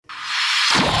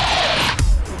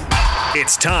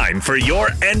It's time for your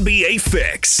NBA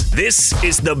fix. This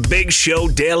is the Big Show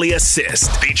Daily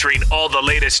Assist, featuring all the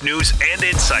latest news and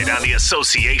insight on the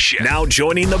association. Now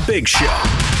joining the Big Show,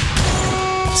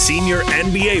 senior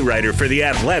NBA writer for The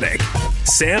Athletic,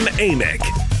 Sam Amick,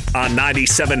 on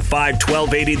 97.5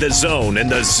 1280 The Zone and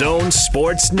the Zone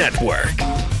Sports Network.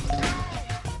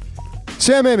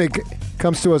 Sam Amick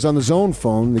comes to us on the Zone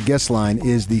phone. The guest line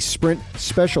is the Sprint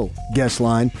Special Guest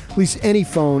Line. Lease any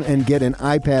phone and get an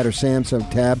iPad or Samsung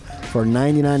tab for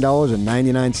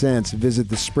 $99.99. Visit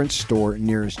the Sprint store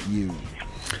nearest you.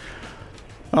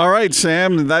 All right,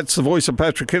 Sam, that's the voice of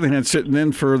Patrick Kinahan sitting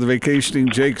in for the vacationing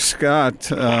Jake Scott,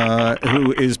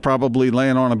 who is probably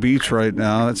laying on a beach right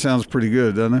now. That sounds pretty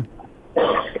good, doesn't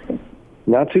it?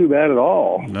 Not too bad at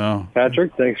all. No.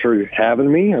 Patrick, thanks for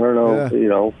having me. I don't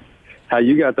know, how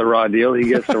you got the raw deal. He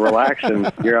gets to relax, and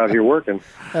you're out here working.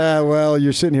 Well,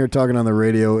 you're sitting here talking on the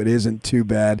radio. It isn't too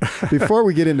bad. Before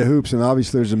we get into hoops, and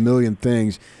obviously there's a million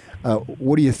things,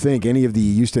 what do you think? Any of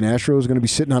the Houston Astros going to be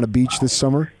sitting on a beach this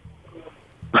summer?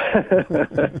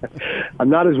 I'm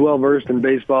not as well-versed in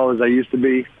baseball as I used to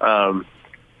be.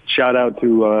 Shout out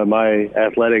to my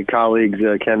athletic colleagues,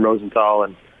 Ken Rosenthal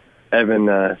and Evan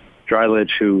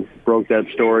Drylich, who broke that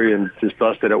story and just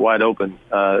busted it wide open.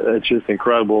 It's just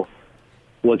incredible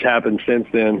what's happened since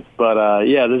then. But,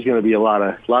 there's going to be a lot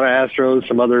of Astros,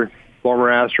 some other former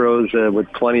Astros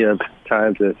with plenty of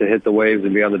time to hit the waves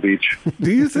and be on the beach.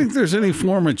 Do you think there's any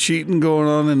form of cheating going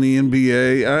on in the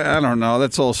NBA? I don't know.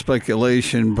 That's all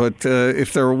speculation. But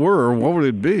if there were, what would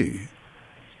it be?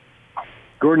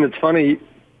 Gordon, it's funny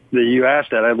that you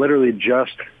asked that. I literally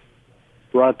just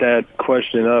brought that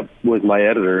question up with my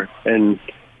editor. And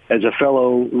as a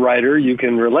fellow writer, you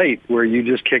can relate where you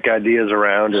just kick ideas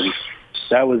around. And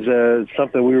that was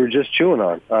something we were just chewing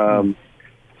on.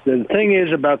 The thing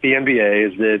is about the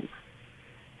NBA is that,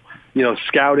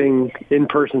 scouting,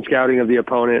 in-person scouting of the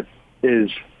opponent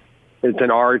it's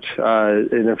an art.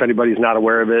 And if anybody's not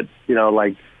aware of it,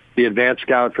 like the advanced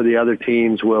scout for the other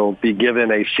teams will be given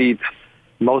a seat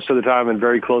most of the time in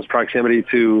very close proximity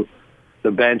to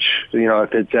the bench.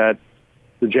 If it's at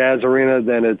the Jazz Arena,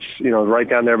 then it's, right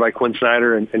down there by Quinn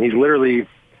Snyder. And he's literally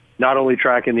not only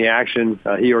tracking the action,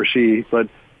 he or she, but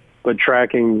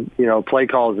tracking, play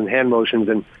calls and hand motions.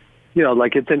 And,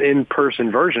 it's an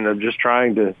in-person version of just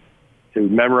trying to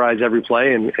memorize every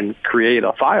play and create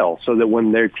a file so that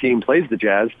when their team plays the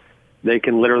Jazz, they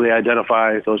can literally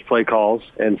identify those play calls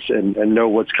and know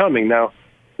what's coming. Now,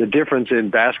 the difference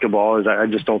in basketball is I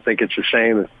just don't think it's the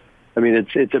same. I mean,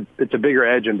 it's a bigger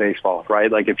edge in baseball,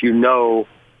 right? Like if you know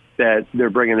that they're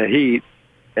bringing the heat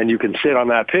and you can sit on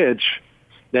that pitch,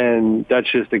 then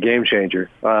that's just a game changer.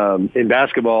 In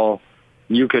basketball,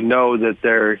 you can know that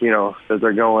they're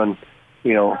going,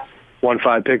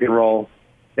 1-5 pick and roll.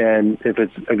 And if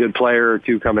it's a good player or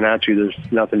two coming at you, there's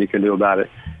nothing you can do about it.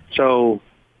 So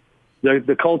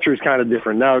the culture is kind of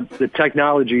different. Now, the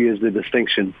technology is the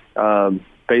distinction.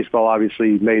 Baseball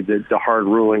obviously made the hard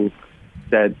ruling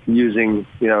that using,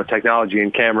 technology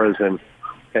and cameras and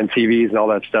TVs and all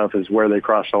that stuff is where they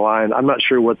cross the line. I'm not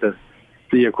sure what the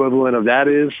equivalent of that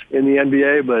is in the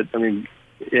NBA, but, I mean,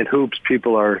 in hoops,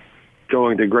 people are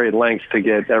going to great lengths to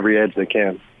get every edge they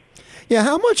can. Yeah,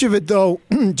 how much of it, though,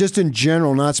 just in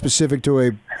general, not specific to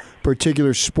a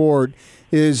particular sport,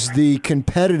 is the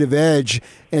competitive edge?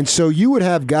 And so you would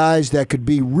have guys that could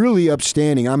be really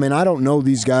upstanding. I mean, I don't know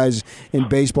these guys in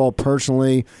baseball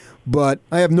personally, but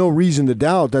I have no reason to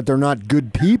doubt that they're not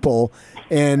good people,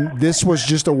 and this was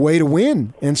just a way to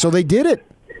win, and so they did it.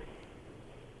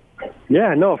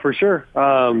 Yeah, no, for sure.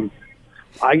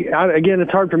 Again,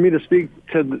 it's hard for me to speak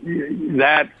to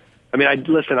that. I mean,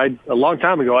 a long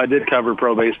time ago, I did cover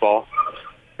pro baseball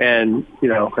and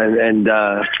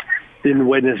didn't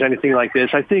witness anything like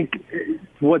this. I think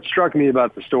what struck me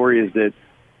about the story is that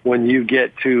when you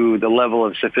get to the level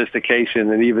of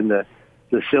sophistication and even the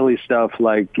silly stuff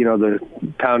like, the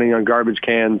pounding on garbage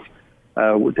cans,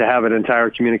 to have an entire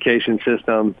communication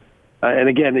system. And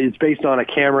again, it's based on a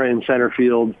camera in center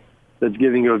field that's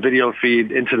giving you a video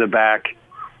feed into the back.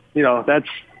 That's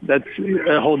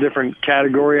a whole different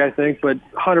category, I think. But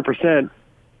 100%,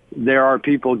 there are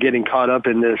people getting caught up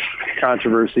in this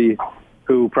controversy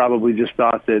who probably just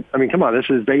thought that, I mean, come on, this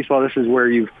is baseball. This is where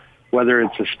whether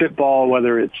it's a spitball,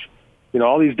 whether it's,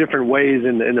 all these different ways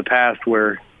in the past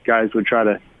where guys would try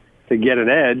to get an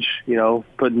edge,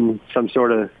 putting some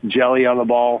sort of jelly on the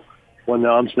ball when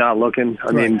the ump's not looking.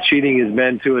 I mean, cheating has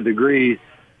been to a degree,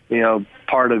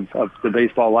 part of the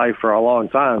baseball life for a long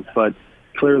time, but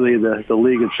clearly the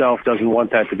league itself doesn't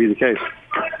want that to be the case.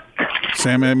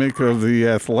 Sam Amick of The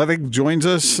Athletic joins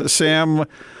us. Sam,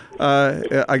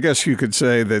 I guess you could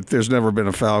say that there's never been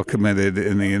a foul committed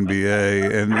in the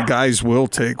NBA, and guys will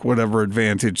take whatever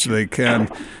advantage they can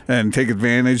and take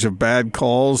advantage of bad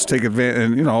calls, take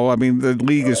advantage, and, I mean, the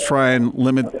league is trying to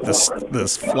limit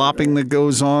this flopping that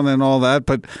goes on and all that,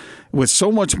 but with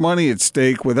so much money at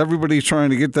stake, with everybody trying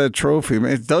to get that trophy,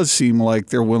 it does seem like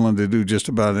they're willing to do just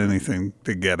about anything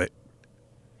to get it.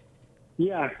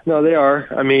 Yeah, no, they are.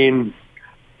 I mean,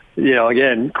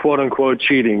 again, quote unquote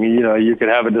cheating, you could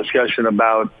have a discussion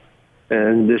about,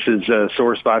 and this is a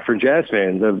sore spot for Jazz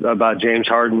fans, about James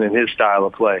Harden and his style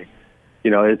of play.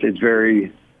 It's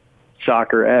very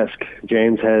soccer-esque.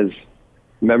 James has,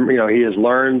 he has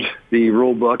learned the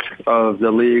rule book of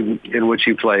the league in which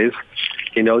he plays.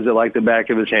 He knows it like the back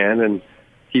of his hand, and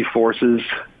he forces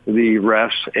the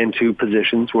refs into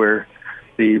positions where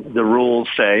the rules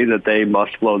say that they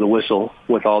must blow the whistle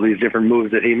with all these different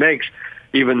moves that he makes,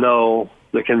 even though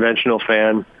the conventional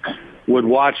fan would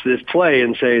watch this play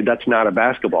and say that's not a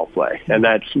basketball play, and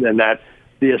that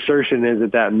the assertion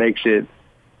is that makes it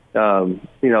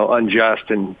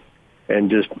unjust and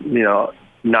just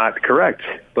not correct,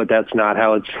 but that's not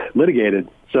how it's litigated.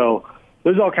 So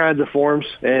there's all kinds of forms,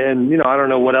 and I don't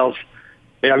know what else.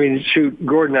 I mean, shoot,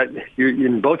 Gordon,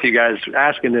 both of you guys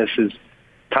asking this is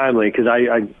timely, because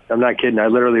I'm not kidding. I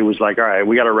literally was like, all right,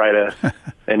 we got to write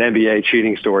an NBA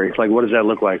cheating story. Like, what does that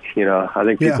look like? I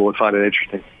think people would find it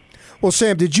interesting. Well,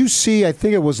 Sam, did you see, I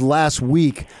think it was last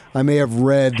week, I may have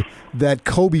read that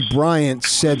Kobe Bryant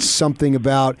said something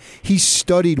about he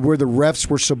studied where the refs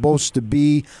were supposed to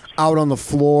be out on the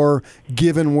floor,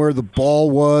 given where the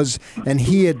ball was, and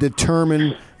he had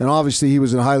determined, and obviously he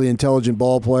was a highly intelligent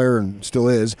ball player and still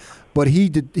is, but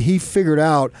he figured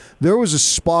out there was a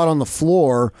spot on the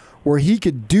floor where he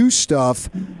could do stuff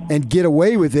and get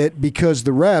away with it because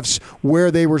the refs,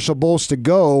 where they were supposed to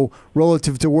go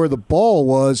relative to where the ball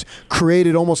was,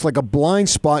 created almost like a blind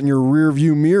spot in your rear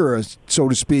view mirror, so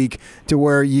to speak, to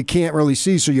where you can't really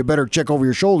see, so you better check over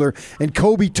your shoulder. And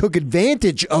Kobe took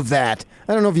advantage of that.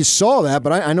 I don't know if you saw that,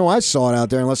 but I know I saw it out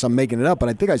there, unless I'm making it up, but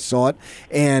I think I saw it.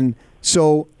 And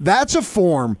so that's a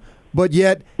form, but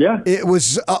yet it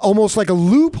was almost like a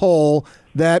loophole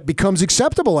that becomes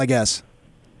acceptable, I guess.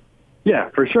 Yeah,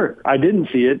 for sure. I didn't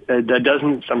see it. That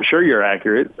doesn't. I'm sure you're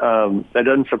accurate. That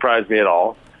doesn't surprise me at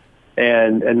all.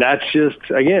 And that's just,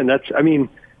 again,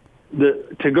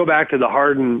 to go back to the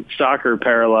Harden soccer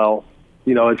parallel.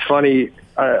 It's funny.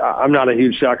 I'm not a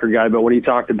huge soccer guy, but when you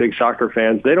talk to big soccer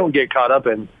fans, they don't get caught up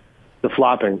in the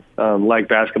flopping like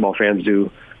basketball fans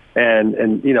do.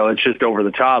 And it's just over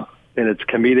the top, and it's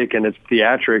comedic and it's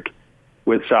theatric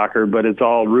with soccer, but it's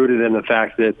all rooted in the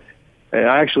fact that. And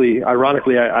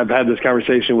ironically, I've had this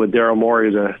conversation with Daryl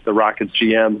Morey, the Rockets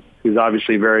GM, who's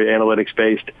obviously very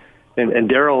analytics-based. And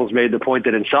Daryl has made the point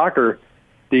that in soccer,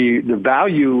 the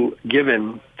value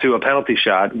given to a penalty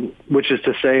shot, which is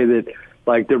to say that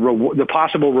like the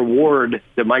possible reward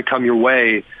that might come your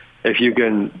way if you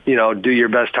can, do your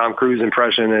best Tom Cruise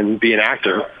impression and be an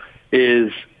actor,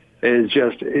 is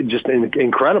just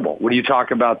incredible. When you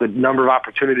talk about the number of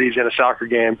opportunities in a soccer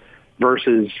game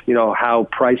versus, how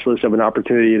priceless of an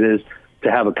opportunity it is to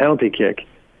have a penalty kick.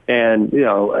 And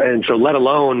so let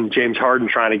alone James Harden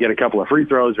trying to get a couple of free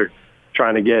throws or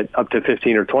trying to get up to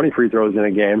 15 or 20 free throws in a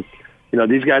game.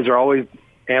 These guys are always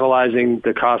analyzing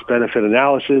the cost-benefit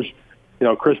analysis.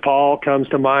 Chris Paul comes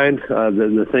to mind,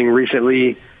 the thing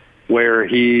recently where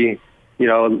he,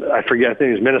 I forget, I think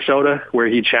it was Minnesota, where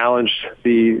he challenged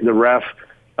the ref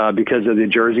because of the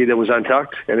jersey that was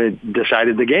untucked, and it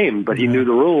decided the game. But he knew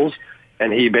the rules,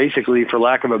 and he basically, for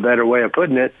lack of a better way of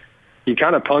putting it, he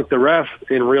kind of punked the ref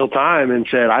in real time and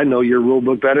said, "I know your rule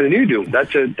book better than you do.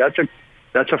 That's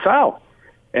a foul."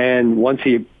 And once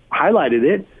he highlighted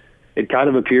it, it kind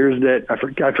of appears that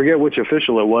I forget which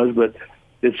official it was, but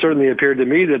it certainly appeared to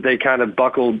me that they kind of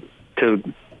buckled to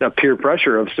a peer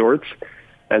pressure of sorts,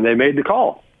 and they made the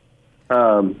call.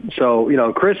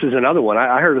 So, Chris is another one.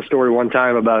 I heard a story one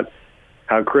time about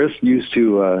how Chris used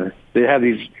to, they have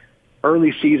these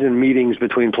early season meetings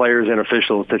between players and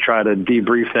officials to try to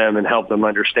debrief them and help them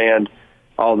understand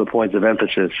all the points of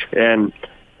emphasis. And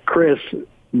Chris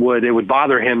it would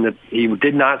bother him that he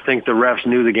did not think the refs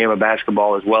knew the game of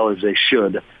basketball as well as they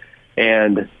should.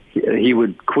 And he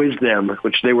would quiz them,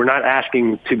 which they were not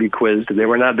asking to be quizzed. They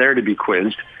were not there to be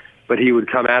quizzed, but he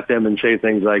would come at them and say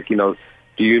things like, do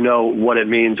you know what it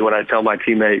means when I tell my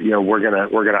teammate,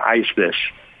 we're gonna ice this?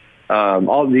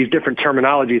 All these different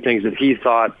terminology things that he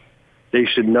thought they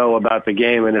should know about the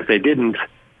game, and if they didn't,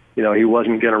 he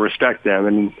wasn't going to respect them.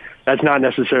 And that's not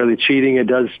necessarily cheating. It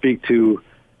does speak to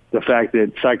the fact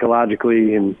that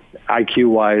psychologically and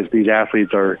IQ-wise, these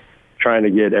athletes are trying to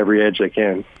get every edge they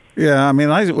can. Yeah, I mean,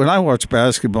 when I watch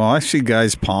basketball, I see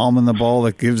guys palming the ball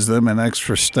that gives them an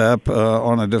extra step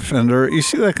on a defender. You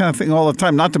see that kind of thing all the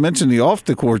time, not to mention the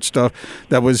off-the-court stuff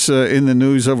that was in the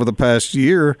news over the past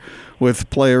year with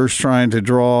players trying to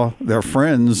draw their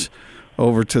friends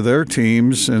over to their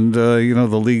teams, and,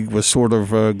 the league was sort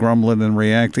of grumbling and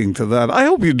reacting to that. I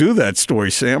hope you do that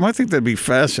story, Sam. I think that'd be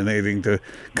fascinating to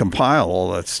compile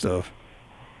all that stuff.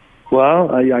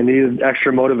 Well, I needed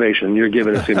extra motivation. You're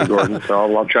giving it to me, Gordon,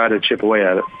 so I'll try to chip away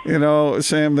at it.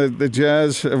 Sam, the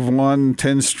Jazz have won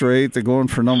 10 straight. They're going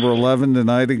for number 11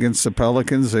 tonight against the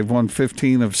Pelicans. They've won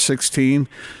 15 of 16.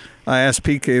 I asked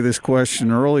PK this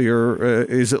question earlier.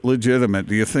 Is it legitimate?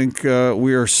 Do you think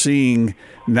we are seeing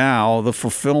now the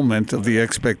fulfillment of the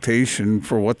expectation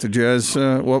for what the Jazz,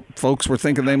 what folks were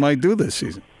thinking they might do this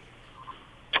season?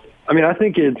 I mean, I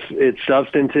think it's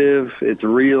substantive. It's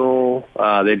real.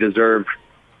 They deserve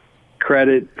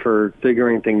credit for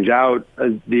figuring things out.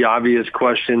 The obvious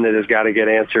question that has got to get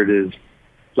answered is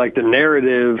like the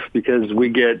narrative, because we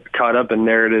get caught up in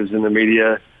narratives in the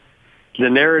media. The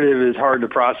narrative is hard to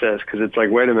process because it's like,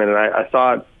 wait a minute, I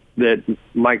thought that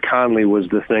Mike Conley was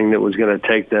the thing that was going to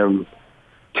take them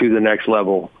to the next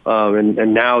level.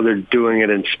 And now they're doing it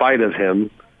in spite of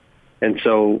him. And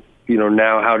so,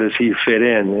 now how does he fit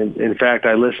in? In fact,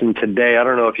 I listened today. I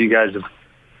don't know if you guys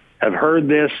have heard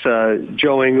this.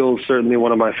 Joe Ingles, certainly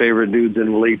one of my favorite dudes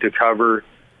in the league to cover.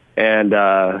 And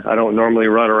I don't normally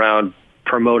run around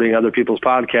promoting other people's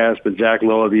podcasts, but Zach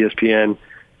Lowe of ESPN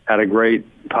had a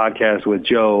great podcast with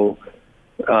Joe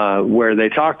where they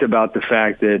talked about the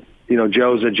fact that,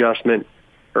 Joe's adjustment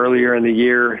earlier in the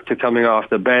year to coming off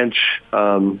the bench,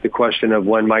 the question of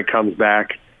when Mike comes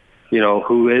back,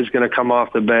 who is going to come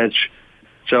off the bench.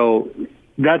 So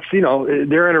that's,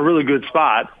 they're in a really good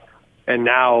spot. And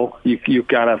now you've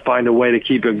got to find a way to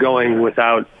keep it going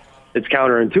without, it's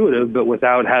counterintuitive, but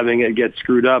without having it get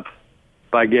screwed up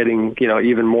by getting,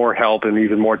 even more help and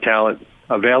even more talent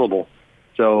available.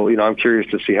 So, I'm curious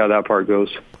to see how that part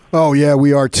goes. Oh, yeah,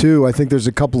 we are too. I think there's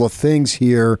a couple of things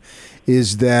here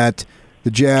is that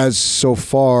the Jazz so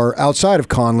far, outside of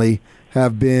Conley,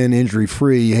 have been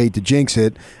injury-free. You hate to jinx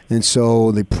it. And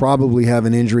so they probably have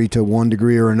an injury to one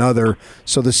degree or another.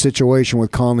 So the situation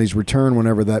with Conley's return,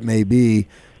 whenever that may be,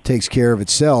 takes care of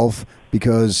itself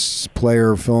because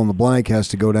player fill in the blank has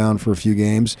to go down for a few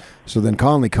games. So then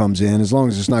Conley comes in. As long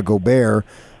as it's not Gobert,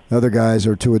 the other guys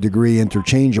are to a degree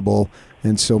interchangeable.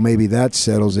 And so maybe that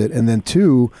settles it. And then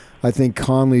two, I think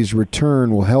Conley's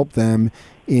return will help them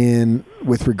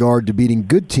with regard to beating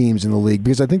good teams in the league,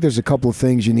 because I think there's a couple of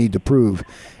things you need to prove.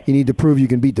 You need to prove you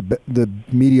can beat the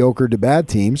mediocre to bad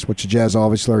teams, which the Jazz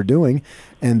obviously are doing,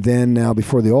 and then now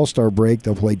before the All-Star break,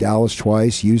 they'll play Dallas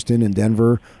twice, Houston, and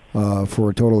Denver for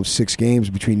a total of 6 games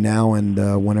between now and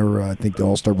whenever I think the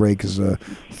All-Star break is the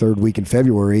third week in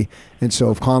February. And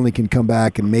so if Conley can come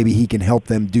back and maybe he can help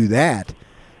them do that.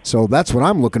 So that's what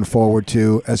I'm looking forward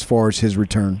to as far as his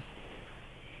return.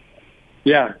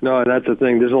 Yeah, no, that's the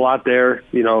thing. There's a lot there.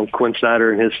 Quinn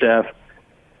Snyder and his staff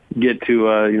get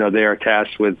to, they are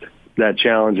tasked with that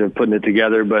challenge of putting it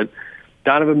together. But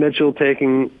Donovan Mitchell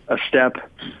taking a step,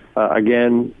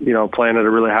 again, playing at a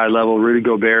really high level. Rudy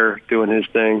Gobert doing his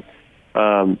thing.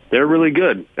 They're really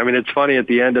good. I mean, it's funny at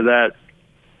the end of that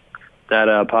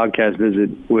podcast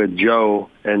visit with Joe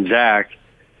and Zach,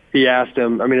 he asked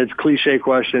him, I mean, it's a cliche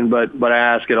question, but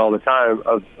I ask it all the time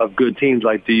of good teams,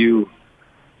 like, do you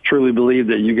truly believe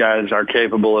that you guys are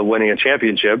capable of winning a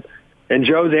championship? And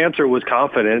Joe's answer was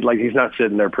confident, like he's not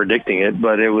sitting there predicting it,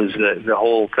 but it was the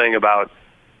whole thing about,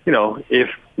 if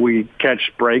we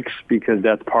catch breaks, because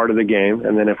that's part of the game,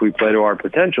 and then if we play to our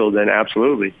potential, then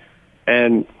absolutely.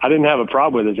 And I didn't have a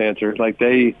problem with his answer. Like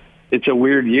it's a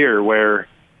weird year where,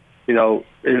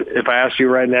 if I ask you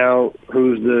right now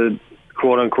who's the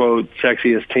quote unquote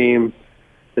sexiest team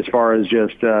as far as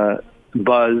just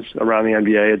buzz around the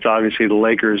NBA, it's obviously the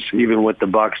Lakers, even with the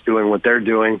Bucks doing what they're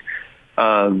doing.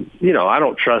 I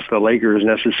don't trust the Lakers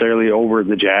necessarily over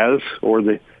the Jazz or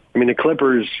the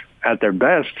Clippers at their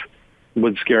best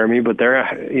would scare me, but they're,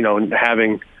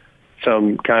 having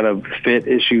some kind of fit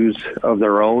issues of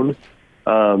their own.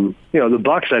 The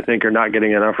Bucks, I think, are not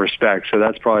getting enough respect. So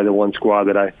that's probably the one squad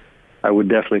that I would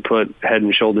definitely put head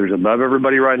and shoulders above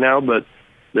everybody right now. But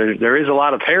there is a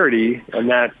lot of parity, and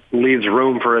that leaves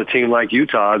room for a team like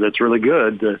Utah that's really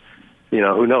good to,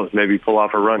 who knows, maybe pull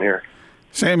off a run here.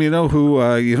 Sam,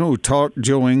 who taught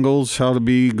Joe Ingles how to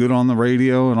be good on the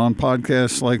radio and on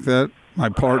podcasts like that? My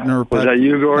partner. Was that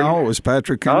you, Gordon? No, it was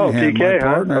Patrick Cunningham. Oh, PK, my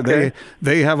partner. Huh? Okay.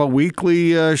 They have a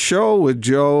weekly show with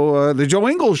Joe, the Joe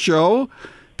Ingles Show.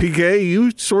 PK,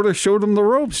 you sort of showed him the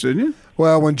ropes, didn't you?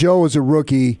 Well, when Joe was a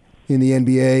rookie in the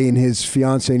NBA, and his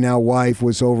fiance, now wife,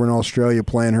 was over in Australia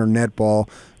playing her netball.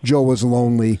 Joe was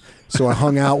lonely, so I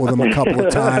hung out with him a couple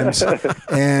of times,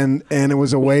 and it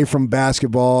was away from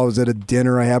basketball. I was at a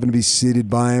dinner. I happened to be seated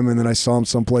by him, and then I saw him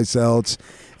someplace else.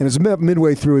 And it was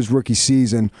midway through his rookie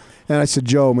season, and I said,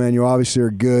 Joe, man, you obviously are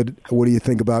good. What do you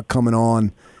think about coming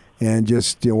on? And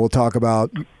just, we'll talk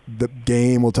about the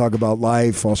game, we'll talk about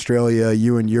life, Australia,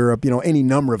 you in Europe, any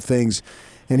number of things.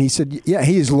 And he said, yeah,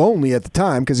 he is lonely at the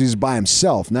time because he was by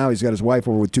himself. Now he's got his wife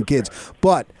over with 2 kids.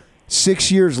 But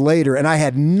 6 years later, and I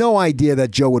had no idea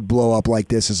that Joe would blow up like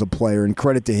this as a player, and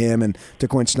credit to him and to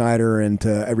Quinn Snyder and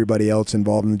to everybody else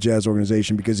involved in the Jazz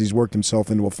organization, because he's worked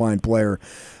himself into a fine player.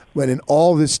 But in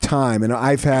all this time, and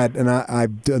I've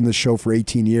done this show for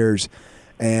 18 years,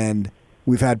 and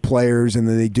we've had players, and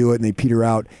then they do it, and they peter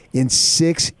out. In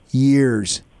 6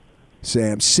 years,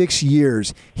 Sam, 6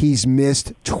 years, he's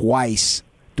missed twice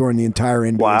during the entire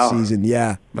NBA season.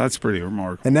 Yeah. That's pretty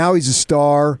remarkable. And now he's a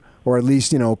star, or at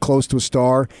least, close to a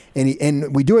star.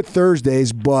 And we do it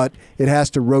Thursdays, but it has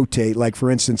to rotate. Like, for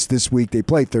instance, this week they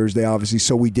play Thursday, obviously,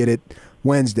 so we did it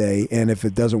Wednesday, and if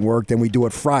it doesn't work, then we do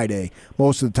it Friday.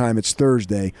 Most of the time it's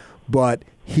Thursday. But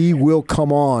he will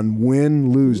come on,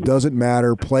 win, lose, doesn't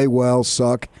matter, play well,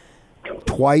 suck,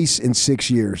 twice in 6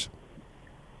 years.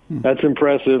 That's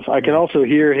impressive. I can also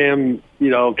hear him,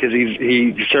 because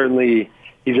he's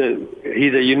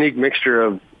a unique mixture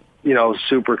of,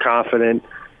 super confident,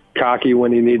 cocky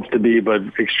when he needs to be, but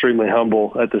extremely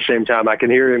humble at the same time. I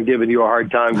can hear him giving you a hard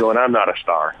time going, I'm not a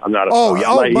star. I'm not a star.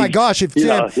 Oh, my gosh. If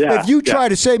you try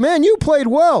to say, man, you played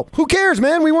well, who cares,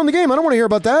 man? We won the game. I don't want to hear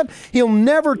about that. He'll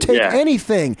never take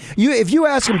anything. If you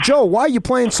ask him, Joe, why are you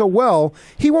playing so well?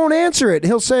 He won't answer it.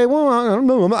 He'll say, well, I don't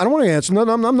know. I don't want to answer. No,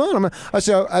 I'm not.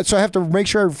 So I have to make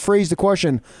sure I phrase the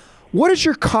question. What is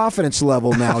your confidence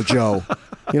level now, Joe?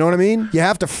 You know what I mean? You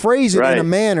have to phrase it in a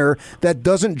manner that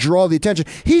doesn't draw the attention.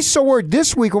 He's so worried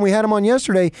this week when we had him on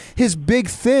yesterday. His big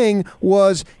thing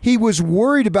was he was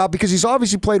worried about, because he's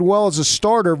obviously played well as a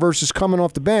starter versus coming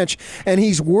off the bench, and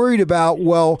he's worried about,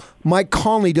 Mike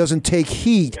Conley doesn't take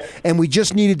heat, and we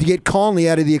just needed to get Conley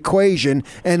out of the equation,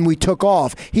 and we took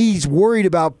off. He's worried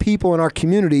about people in our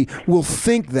community will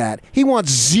think that. He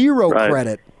wants zero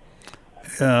credit.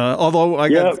 Although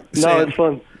it's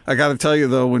fun. I got to tell you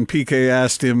though, when PK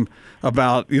asked him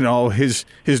about his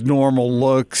normal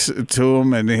looks to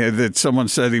him, and that someone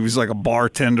said he was like a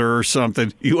bartender or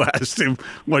something, you asked him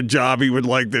what job he would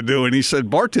like to do, and he said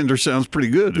bartender sounds pretty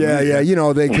good. Yeah,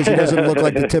 because he doesn't look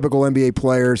like the typical NBA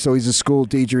player. So he's a school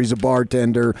teacher, he's a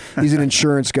bartender, he's an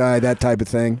insurance guy, that type of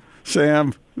thing.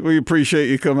 Sam, we appreciate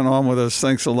you coming on with us.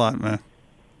 Thanks a lot, man.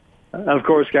 Of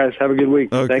course, guys. Have a good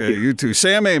week. Okay, Thank you. You too.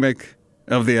 Sam Amick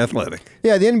of The Athletic.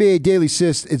 Yeah, the NBA Daily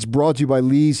Assist, it's brought to you by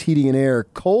Lee's Heating and Air.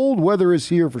 Cold weather is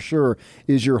here for sure.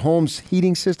 Is your home's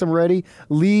heating system ready?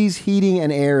 Lee's Heating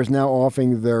and Air is now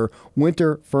offering their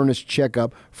winter furnace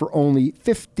checkup for only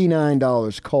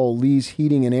 $59. Call Lee's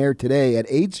Heating and Air today at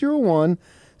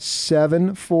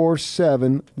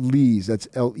 801-747-LEES. That's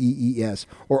LEES.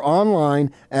 Or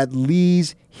online at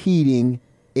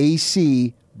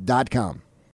leesheatingac.com.